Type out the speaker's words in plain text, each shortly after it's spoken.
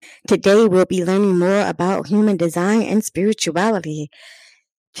Today, we'll be learning more about human design and spirituality.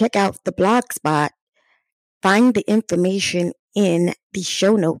 Check out the blog spot. Find the information in the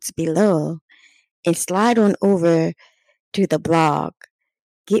show notes below and slide on over to the blog.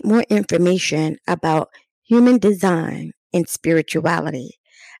 Get more information about human design and spirituality.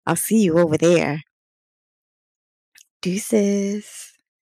 I'll see you over there. Deuces.